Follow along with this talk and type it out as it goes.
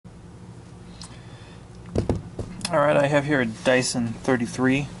Alright, I have here a Dyson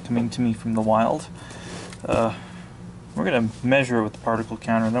 33 coming to me from the wild. We're going to measure it with the particle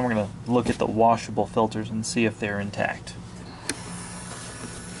counter, and then we're going to look at the washable filters and see if they're intact.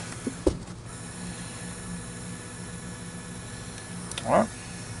 Alright.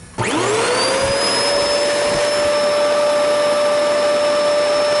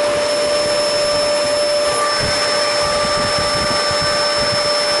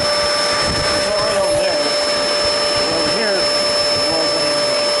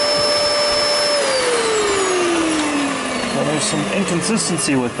 There's some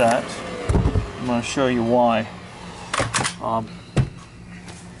inconsistency with that. I'm going to show you why.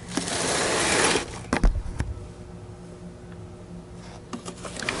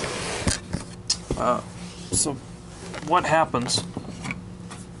 So what happens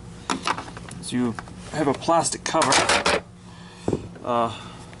is you have a plastic cover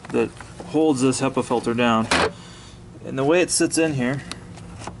that holds this HEPA filter down, and the way it sits in here,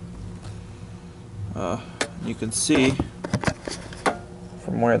 you can see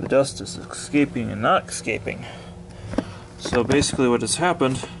from where the dust is escaping and not escaping. So basically what has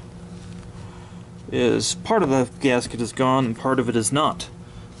happened is part of the gasket is gone and part of it is not.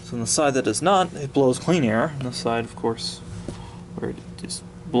 So on the side that is not, it blows clean air, and the side, of course, where it is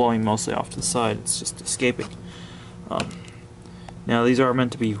blowing mostly off to the side, it's just escaping. Now these are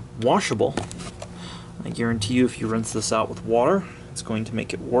meant to be washable. I guarantee you if you rinse this out with water, it's going to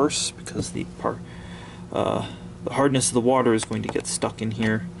make it worse, because the hardness of the water is going to get stuck in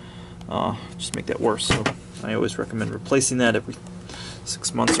here, just make that worse. So I always recommend replacing that every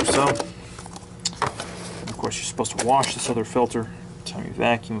 6 months or so. And of course, you're supposed to wash this other filter every time you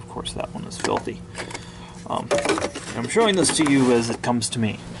vacuum. Of course, that one is filthy. I'm showing this to you as it comes to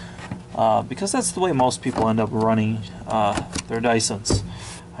me, because that's the way most people end up running their Dysons.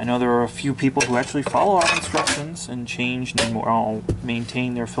 I know there are a few people who actually follow our instructions and change and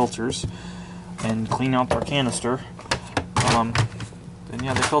maintain their filters and clean out their canister, then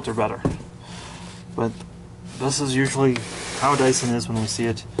yeah, they filter better. But this is usually how Dyson is when we see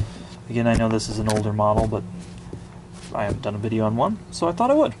it. Again, I know this is an older model, but I haven't done a video on one, so I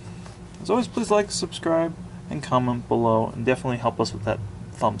thought I would. As always, please like, subscribe, and comment below, and definitely help us with that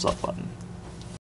thumbs up button.